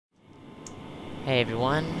Hey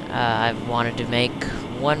everyone, I wanted to make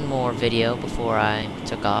one more video before I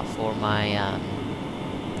took off for my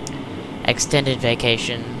extended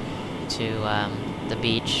vacation to the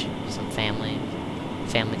beach, some family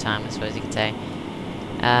time I suppose you could say.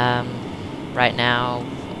 Right now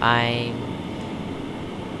I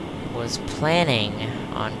was planning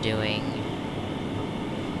on doing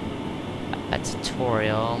a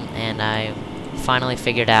tutorial, and I finally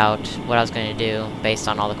figured out what I was going to do based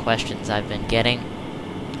on all the questions I've been getting,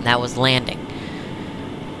 and that was landing.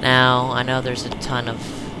 Now, I know there's a ton of,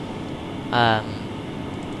 gosh,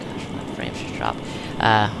 my frames just dropped.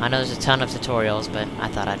 I know there's a ton of tutorials, but I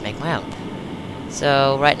thought I'd make my own.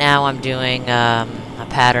 So, right now I'm doing a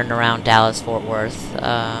pattern around Dallas-Fort Worth,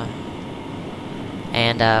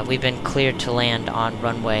 and we've been cleared to land on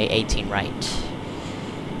runway 18 right.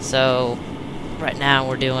 So, right now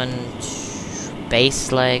we're doing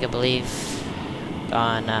base leg, I believe,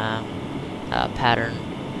 on a pattern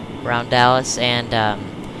around Dallas, and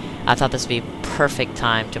I thought this would be perfect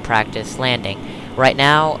time to practice landing. Right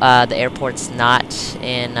now, the airport's not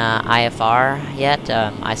in IFR yet.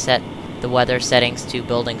 I set the weather settings to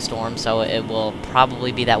building storm, so it will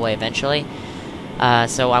probably be that way eventually.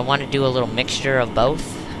 So I want to do a little mixture of both.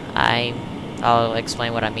 I'll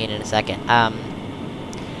explain what I mean in a second.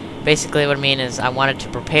 Basically, what I mean is I wanted to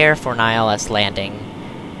prepare for an ILS landing,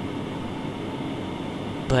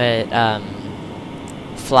 but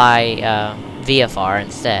fly VFR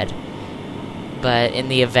instead. But in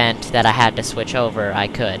the event that I had to switch over, I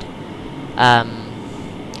could. Now,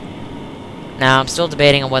 I'm still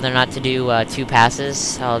debating on whether or not to do 2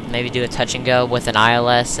 passes. I'll maybe do a touch and go with an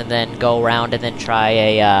ILS, and then go around and then try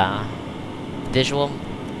a visual.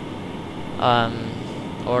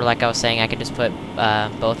 Or like I was saying, I could just put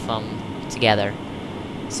both of them together.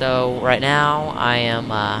 So right now I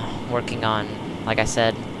am working on, like I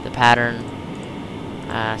said, the pattern,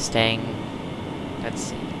 staying. Let's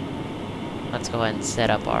see. Let's go ahead and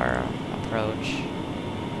set up our approach.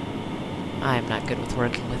 I'm not good with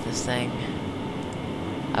working with this thing.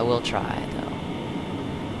 I will try though.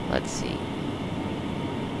 Let's see.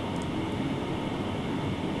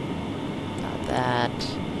 Not that.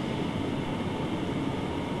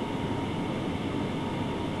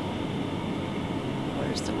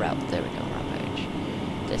 Where's the route? There we go, route page.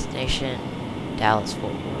 Destination,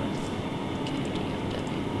 Dallas-Fort Worth.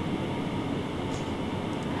 KDFW.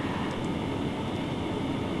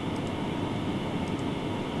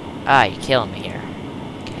 Ah, you're killing me here.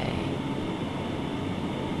 Okay.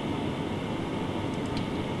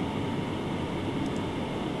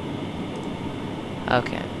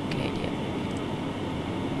 Okay,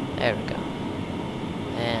 KDFW. There we go.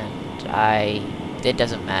 And it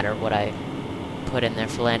doesn't matter what I put in there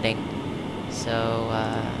for landing. So,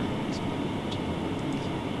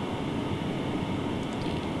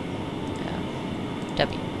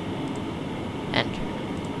 W. Enter.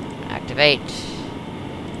 Activate.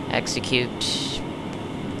 Execute.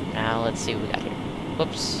 Now, let's see what we got here.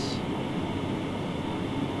 Whoops.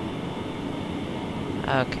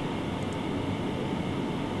 Okay.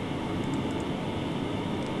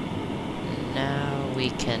 Now we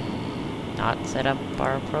can not set up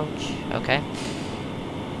our approach. Okay.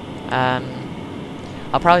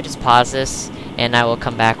 I'll probably just pause this, and I will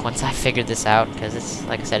come back once I figured this out, because it's,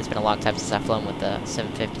 like I said, it's been a long time since I've flown with the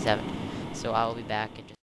 757. So I will be back in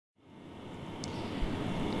just...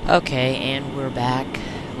 Okay, and we're back.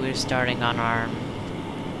 We're starting on our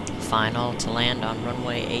final to land on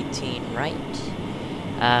runway 18 right.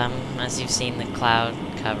 As you've seen, the cloud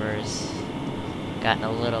cover's gotten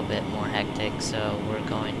a little bit more hectic, so we're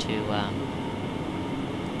going to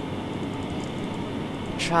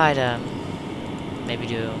try to maybe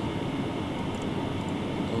do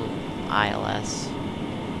ILS.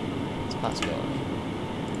 It's a possibility.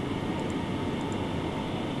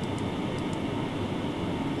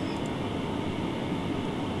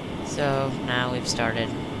 So now we've started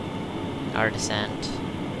our descent,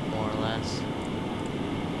 more or less.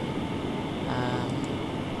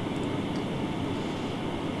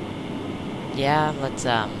 Yeah, let's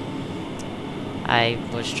I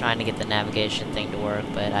was trying to get the navigation thing to work,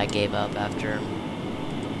 but I gave up after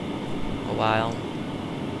a while.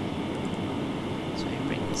 So let me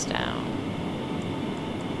bring this down.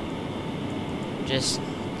 Just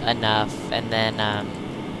enough, and then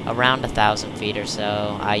around 1,000 feet or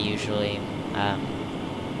so, I usually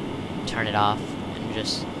turn it off and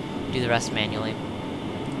just do the rest manually.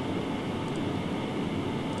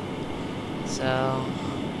 So,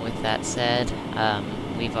 with that said,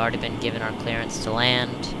 we've already been given our clearance to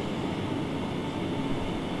land.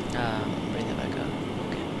 Bring that back up.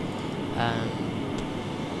 Okay.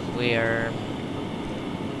 We are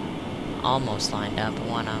almost lined up. I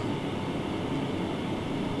want to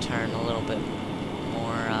turn a little bit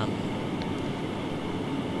more.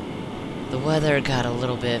 The weather got a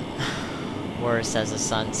little bit worse as the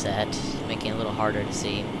sun set, making it a little harder to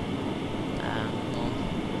see. We'll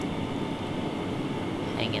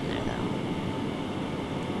hang in there though.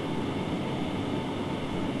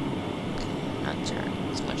 Not turn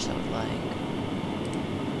as much as I would like.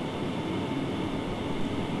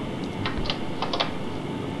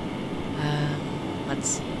 Let's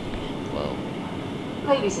see. Whoa.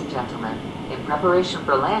 Ladies and gentlemen, in preparation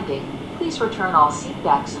for landing, please return all seat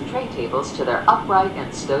backs and tray tables to their upright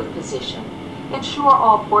and stowed position. Ensure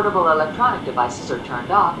all portable electronic devices are turned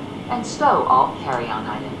off, and stow all carry-on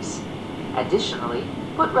items. Additionally,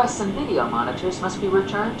 footrests and video monitors must be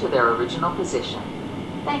returned to their original position.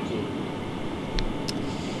 Thank you.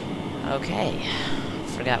 Okay.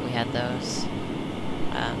 Forgot we had those.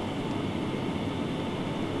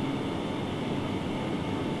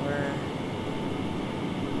 We're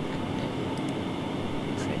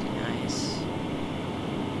pretty nice.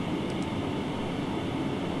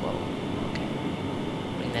 Whoa, okay.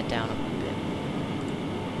 Bring that down a bit.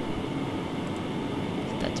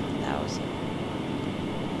 That's 1,000.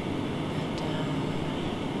 And down.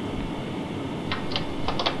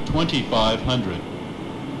 2,500.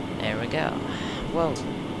 There we go. Whoa.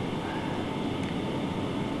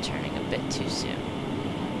 Turning a bit too soon.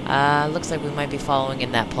 Looks like we might be following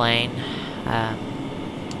in that plane.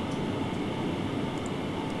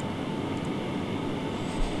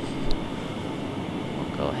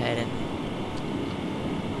 We'll go ahead and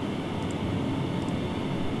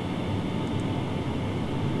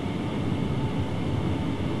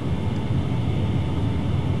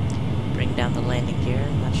bring down the landing gear.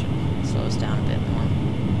 That should slow us down a bit more.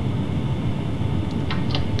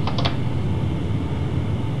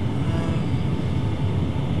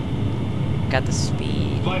 Got the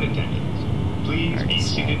speed. Flight attendants, please be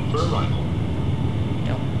seated for arrival.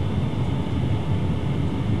 Nope.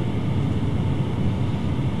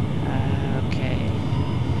 Okay.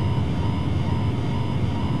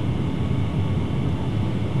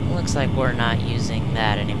 Looks like we're not using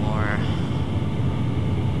that anymore.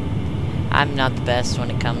 I'm not the best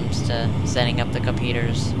when it comes to setting up the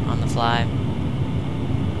computers on the fly.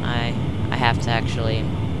 I have to actually,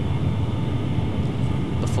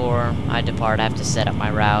 before I depart, I have to set up my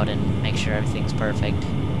route and make sure everything's perfect.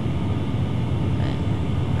 But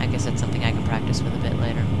I guess that's something I can practice with a bit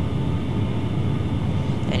later.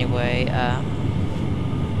 Anyway,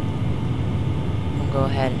 we'll go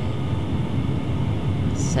ahead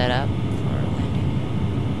and set up for our landing.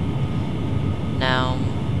 Now,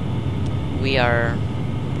 we are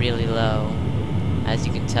really low, as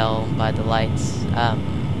you can tell by the lights.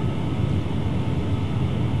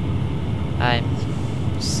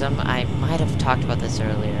 I might have talked about this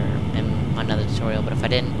earlier in another tutorial, but if I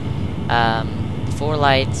didn't, 4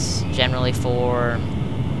 lights, generally 4,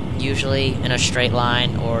 usually in a straight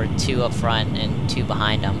line, or 2 up front and 2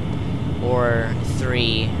 behind them, or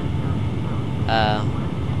 3,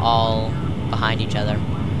 all behind each other.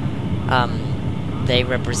 They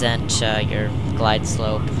represent your glide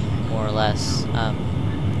slope, more or less.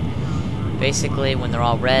 Basically, when they're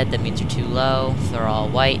all red, that means you're too low. If they're all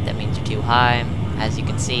white, that means you're too high. As you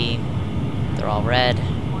can see, they're all red.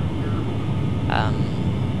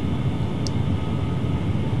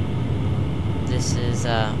 This is,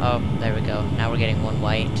 oh, there we go. Now we're getting 1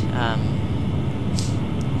 white.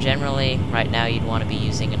 Generally, right now, you'd want to be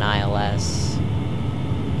using an ILS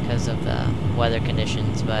because of the weather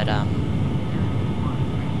conditions, but,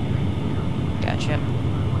 gotcha.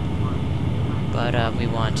 But, we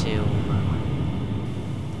want to...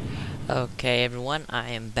 Okay, everyone, I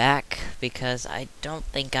am back because I don't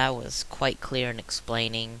think I was quite clear in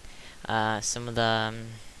explaining some of the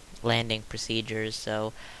landing procedures,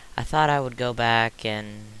 so I thought I would go back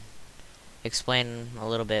and explain a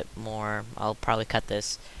little bit more. I'll probably cut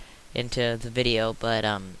this into the video, but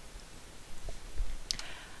I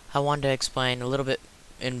wanted to explain a little bit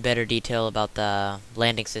in better detail about the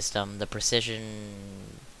landing system, the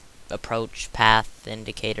precision approach path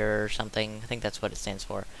indicator or something. I think that's what it stands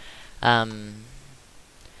for.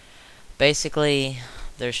 Basically,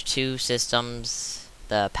 there's 2 systems: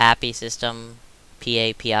 the PAPI system,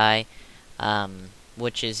 PAPI,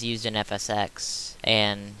 which is used in FSX,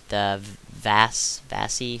 and the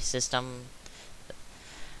VASI system.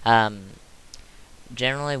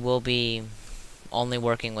 Generally, we'll be only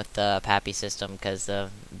working with the PAPI system because the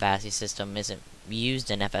VASI system isn't used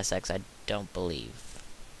in FSX, I don't believe.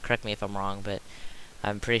 Correct me if I'm wrong, but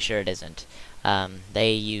I'm pretty sure it isn't.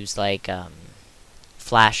 They use like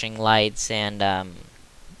flashing lights and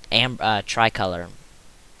tricolor.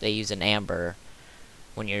 They use an amber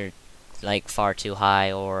when you're like far too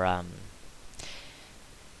high, or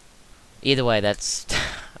either way, that's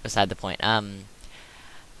beside the point. Here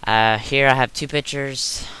I have two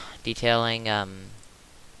pictures detailing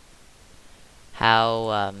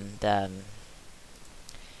how the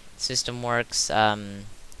system works. The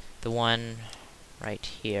one right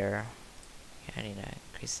here, I need to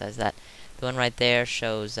increase the size of that. The one right there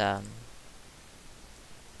shows that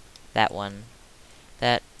one.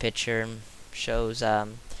 That picture shows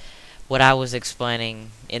what I was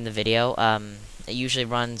explaining in the video. It usually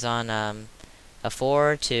runs on a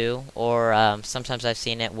 4 or 2, or sometimes I've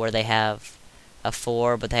seen it where they have a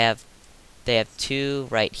 4, but they have 2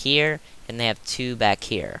 right here, and they have 2 back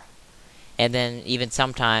here. And then even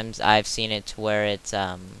sometimes I've seen it to where it's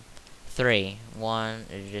 3.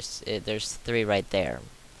 There's 3 right there.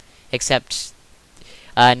 Except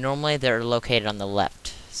normally they're located on the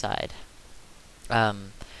left side. I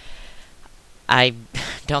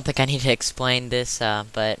don't think I need to explain this,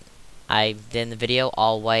 but I did in the video.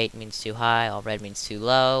 All white means too high, all red means too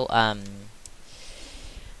low.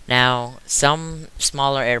 Now, some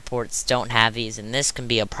smaller airports don't have these, and this can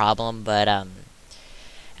be a problem, but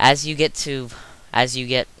as you get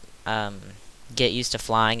used to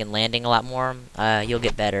flying and landing a lot more, you'll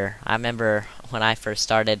get better. I remember when I first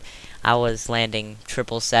started, I was landing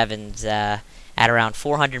 777s at around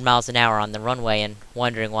 400 miles an hour on the runway and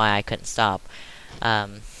wondering why I couldn't stop.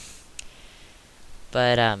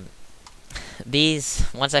 These,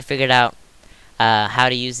 once I figured out how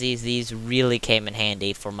to use these really came in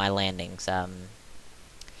handy for my landings. I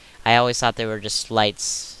always thought they were just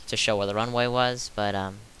lights to show where the runway was, but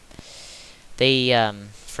they,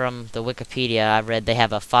 from the Wikipedia I read, they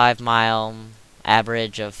have a 5-mile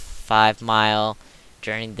average of 5-mile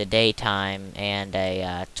during the daytime and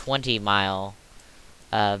a 20-mile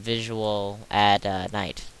visual at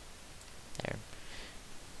night. There,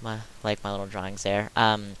 like my little drawings there.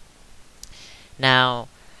 Now,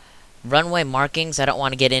 runway markings, I don't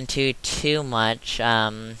want to get into too much.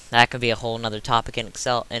 That could be a whole nother topic in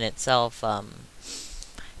itself.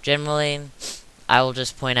 Generally, I will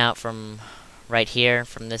just point out from right here,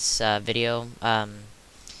 from this video,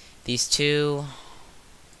 these 2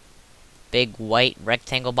 big white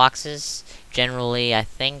rectangle boxes, generally I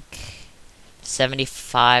think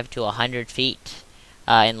 75 to 100 feet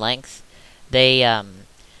in length.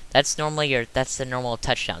 That's the normal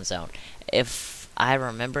touchdown zone. If I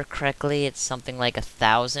remember correctly, it's something like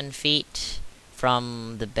 1,000 feet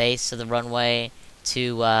from the base of the runway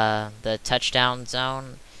to the touchdown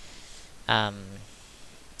zone. I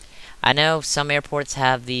know some airports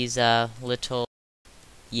have these little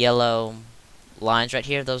yellow lines right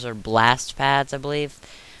here. Those are blast pads, I believe.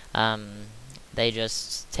 They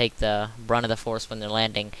just take the brunt of the force when they're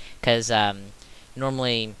landing, because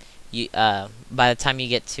normally by the time you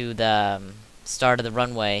get to the start of the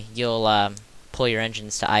runway, you'll pull your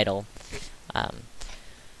engines to idle.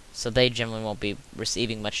 So they generally won't be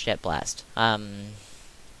receiving much jet blast.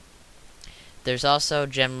 There's also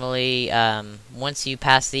generally, once you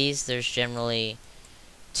pass these, there's generally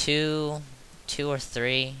two or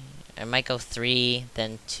 3. It might go 3,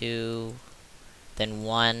 then 2, then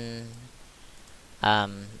 1.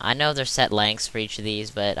 I know they're set lengths for each of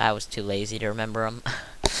these, but I was too lazy to remember them.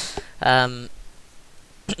 And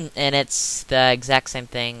it's the exact same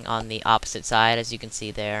thing on the opposite side, as you can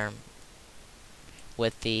see there,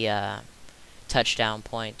 with the touchdown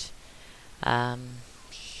point.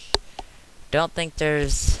 Don't think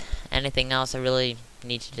there's anything else I really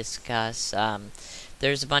need to discuss.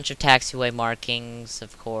 There's a bunch of taxiway markings,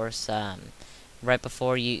 of course. Right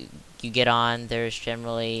before you get on, there's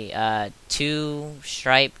generally 2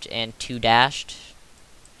 striped and 2 dashed.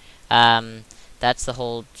 That's the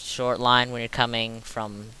whole short line when you're coming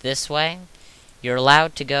from this way. You're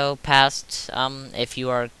allowed to go past if you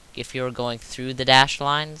are going through the dashed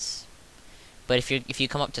lines. But if you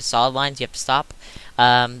come up to solid lines, you have to stop.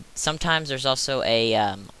 Sometimes there's also a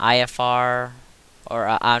IFR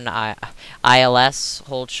or an ILS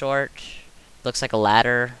hold short. Looks like a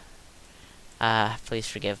ladder. Please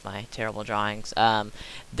forgive my terrible drawings.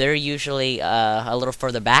 They're usually a little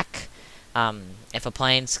further back. If a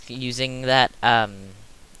plane's using that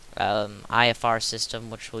IFR system,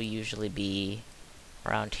 which will usually be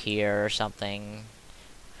around here or something,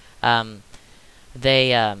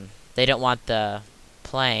 they don't want the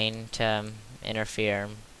plane to interfere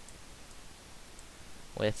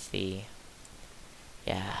with the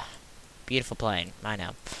beautiful plane. I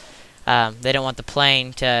know. They don't want the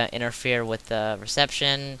plane to interfere with the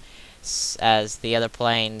reception, as the other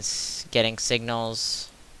plane's getting signals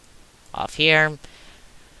off here.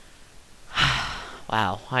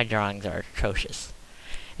 Wow, my drawings are atrocious.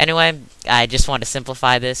 Anyway, I just want to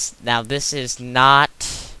simplify this. Now, this is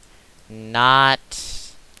not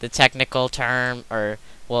the technical term, or,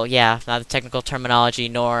 well, yeah, not the technical terminology,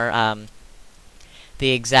 nor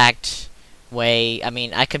the exact way. I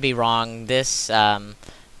mean, I could be wrong. This, the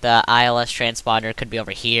ILS transponder could be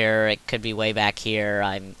over here. It could be way back here.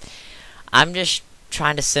 I'm just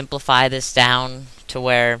trying to simplify this down to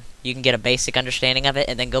where you can get a basic understanding of it,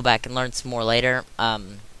 and then go back and learn some more later.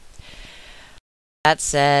 That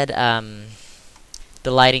said,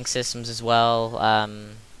 the lighting systems as well.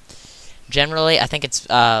 Generally, I think it's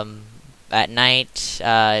at night.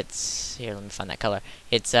 It's here. Let me find that color.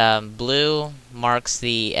 It's blue marks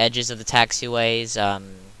the edges of the taxiways.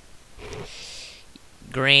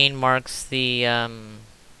 Green marks the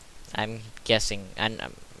I'm guessing.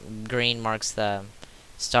 Green marks the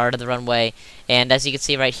start of the runway, and as you can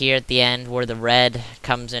see right here at the end, where the red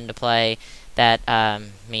comes into play, that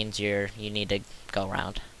means you need to go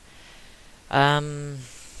around. I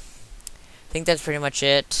think that's pretty much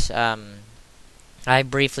it. I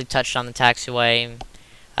briefly touched on the taxiway.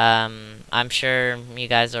 I'm sure you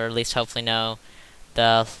guys, or at least hopefully know,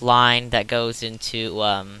 the line that goes into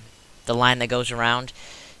the line that goes around.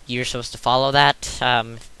 You're supposed to follow that.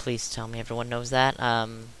 Please tell me everyone knows that.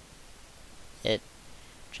 It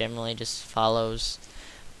generally just follows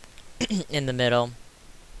in the middle.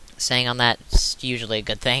 Staying on that's usually a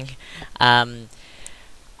good thing. And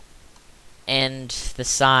the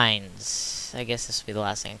signs. I guess this will be the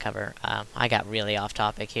last thing I cover. I got really off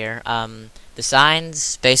topic here. The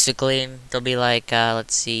signs, basically, they'll be like,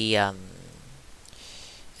 let's see,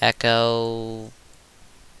 Echo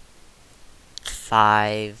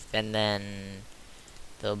 5, and then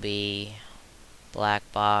there'll be black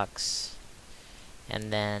box,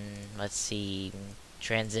 and then, let's see,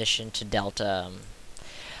 transition to Delta.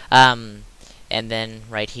 And then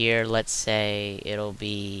right here, let's say it'll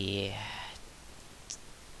be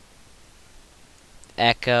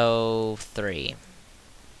Echo 3.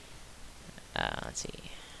 Let's see.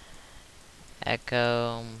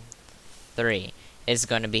 Echo 3 is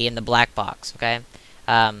going to be in the black box, okay?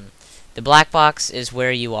 The black box is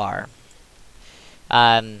where you are.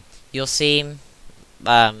 You'll see,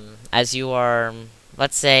 as you are,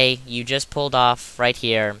 let's say you just pulled off right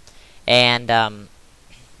here, and,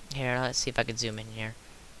 here, let's see if I can zoom in here.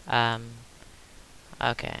 Okay,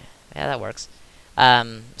 yeah, that works.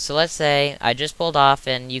 So let's say I just pulled off,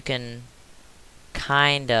 and you can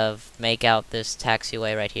kind of make out this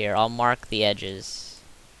taxiway right here. I'll mark the edges.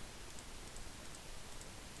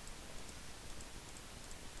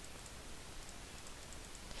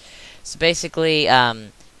 So basically,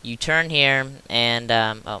 you turn here, and,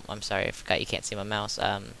 oh, I'm sorry, I forgot you can't see my mouse.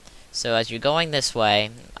 So as you're going this way,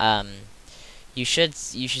 you should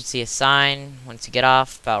see a sign once you get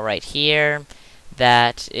off, about right here,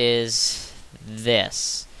 that is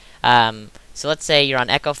this. So let's say you're on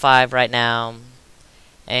Echo 5 right now,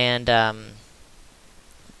 and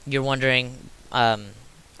you're wondering,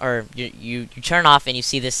 or you turn off and you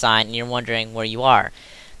see this sign, and you're wondering where you are.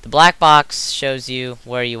 The black box shows you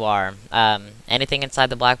where you are. Anything inside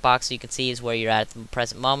the black box you can see is where you're at the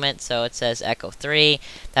present moment. So it says Echo 3,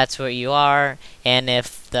 that's where you are. And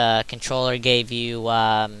if the controller gave you,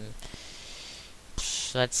 let's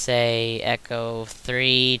say, Echo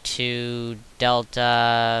 3 to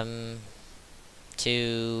Delta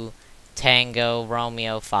to Tango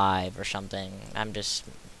Romeo 5 or something. I'm just...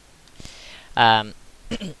 and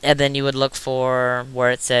then you would look for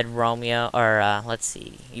where it said Romeo, or let's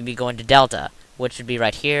see, you'd be going to Delta, which would be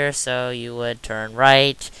right here, so you would turn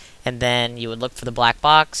right, and then you would look for the black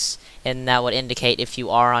box, and that would indicate if you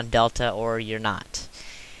are on Delta or you're not.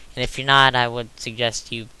 And if you're not, I would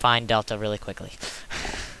suggest you find Delta really quickly.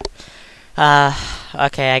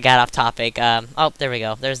 Okay, I got off topic. Oh, there we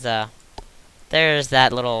go. There's that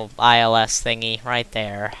little ILS thingy right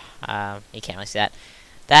there. You can't really see that.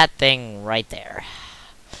 That thing right there.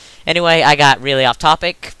 Anyway, I got really off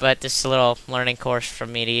topic, but this is a little learning course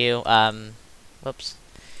from me to you. Whoops.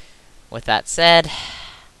 With that said,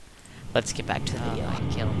 let's get back to the video. I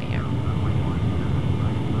can kill me here.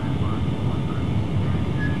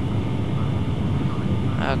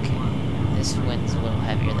 Okay, this wind's a little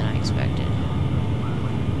heavier than I expected.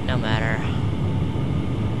 No matter.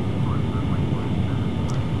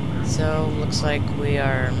 So, looks like we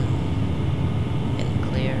are in the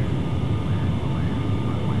clear.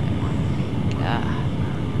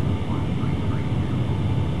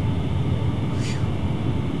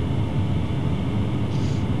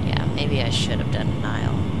 Yeah, maybe I should have done an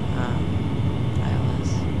ILS.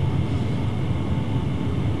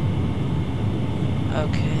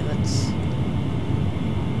 Okay, let's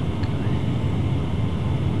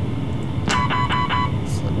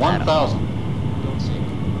that on. 1,000.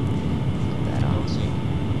 Put that on.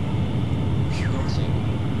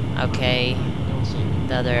 Okay,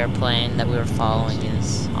 the other airplane that we were following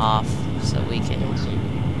is off, so we can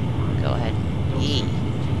go ahead and eat.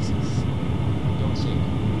 Jesus.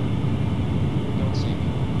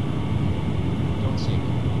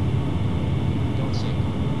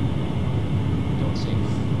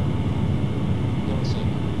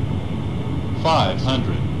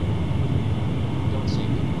 500.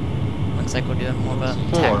 Looks like we're doing more of a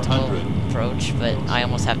tactical 400. approach, but I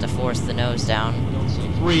almost have to force the nose down.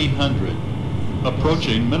 300.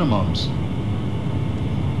 Approaching minimums.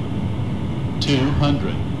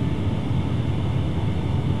 200.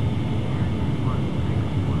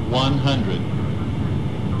 100.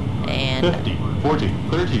 And 50, 40,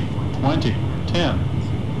 30, 20, 10.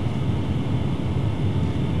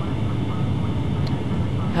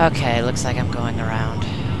 okay, looks like I'm going around.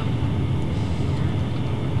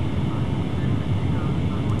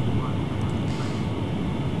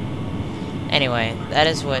 Anyway, that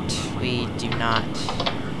is what we do not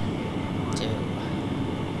do.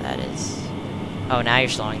 That is... oh, now you're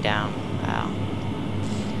slowing down. Wow.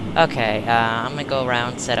 Okay, I'm gonna go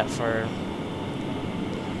around, set up for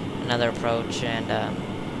another approach, and,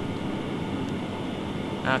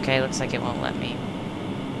 okay, looks like it won't let me.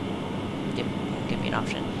 Give me an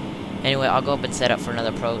option. Anyway, I'll go up and set up for another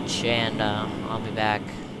approach, and, I'll be back.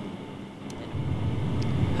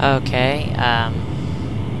 Okay,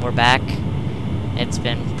 we're back. It's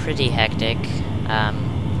been pretty hectic.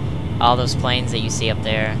 All those planes that you see up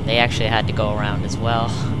there, they actually had to go around as well.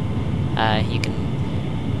 You can...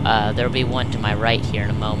 there'll be one to my right here in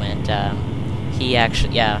a moment. He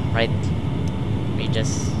actually... yeah, right... we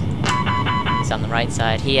just... he's on the right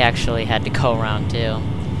side. He actually had to go around too.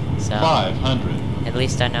 So... 500. at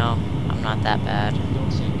least I know I'm not that bad.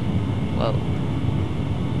 Whoa.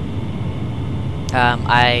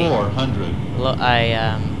 I 400.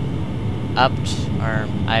 upped, or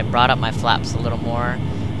I brought up my flaps a little more,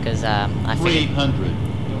 because, I figured 300.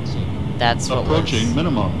 that's what Approaching was,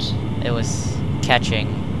 minimums. it was catching,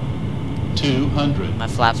 200. my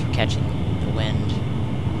flaps were catching the wind.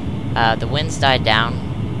 The wind's died down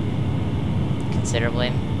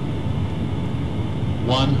considerably.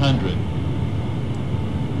 100.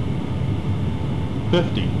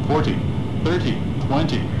 50, 40, 30,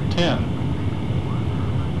 20, 10.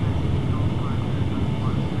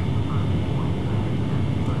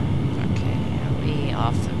 Okay, are we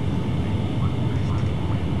off the...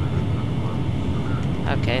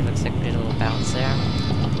 okay, looks like we did a little bounce there.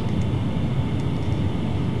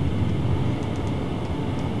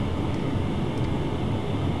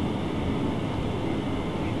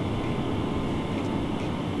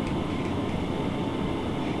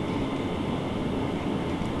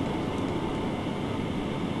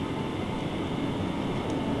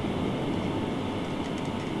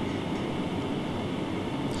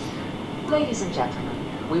 Ladies and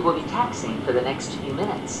gentlemen, we will be taxiing for the next few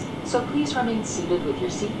minutes, so please remain seated with your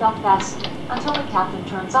seatbelt fastened until the captain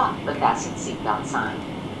turns off the fasten seatbelt sign.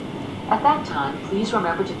 At that time, please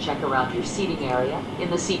remember to check around your seating area, in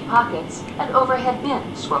the seat pockets, and overhead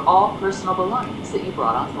bins for all personal belongings that you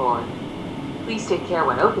brought on board. Please take care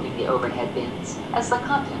when opening the overhead bins, as the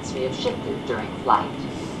contents may have shifted during flight.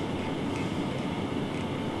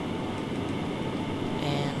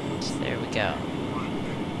 And there we go.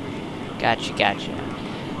 Gotcha, gotcha.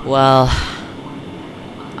 Well,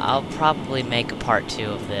 I'll probably make a part 2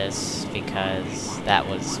 of this, because that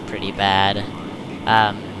was pretty bad.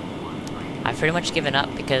 I've pretty much given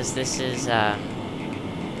up, because this is,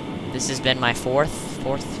 this has been my fourth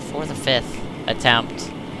or fifth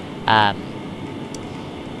attempt.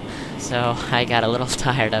 So I got a little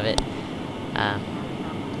tired of it. I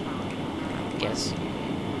guess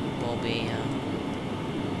we'll be,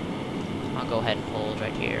 I'll go ahead and hold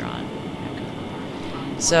right here on.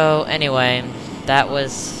 So, anyway, that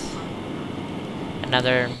was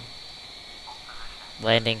another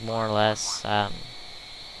landing, more or less.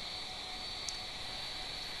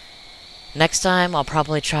 Next time, I'll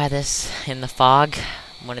probably try this in the fog,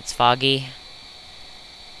 when it's foggy.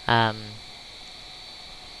 That'll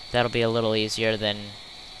be a little easier than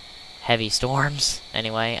heavy storms.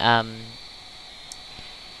 Anyway, I'm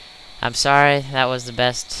sorry, that was the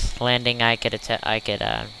best landing I could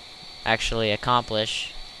actually accomplish.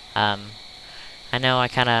 I know I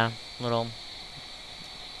kinda little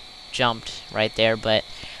jumped right there, but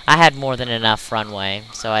I had more than enough runway,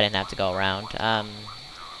 so I didn't have to go around.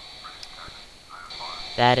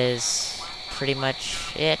 That is pretty much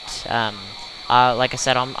it. Like I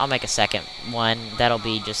said, I'll make a second one. That'll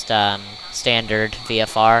be just standard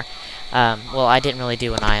VFR. Well, I didn't really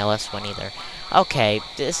do an ILS one either. Okay,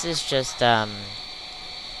 this is just, I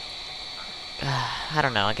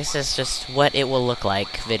don't know, I guess it's just what it will look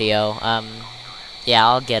like video. Yeah,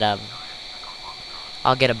 I'll get a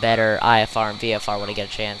better IFR and VFR when I get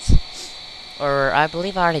a chance. Or, I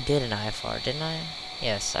believe I already did an IFR, didn't I?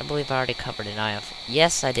 Yes, I believe I already covered an IFR.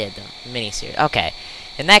 Yes, I did, the mini-series. Okay,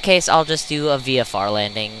 in that case, I'll just do a VFR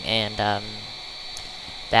landing, and,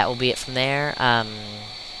 that will be it from there.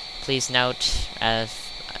 Please note, as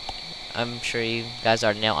I'm sure you guys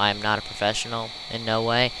already know, I'm not a professional in no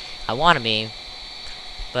way. I want to be,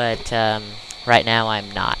 but right now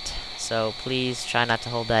I'm not. So please try not to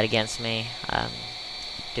hold that against me.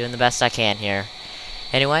 Doing the best I can here.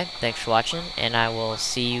 Anyway, thanks for watching, and I will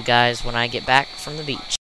see you guys when I get back from the beach.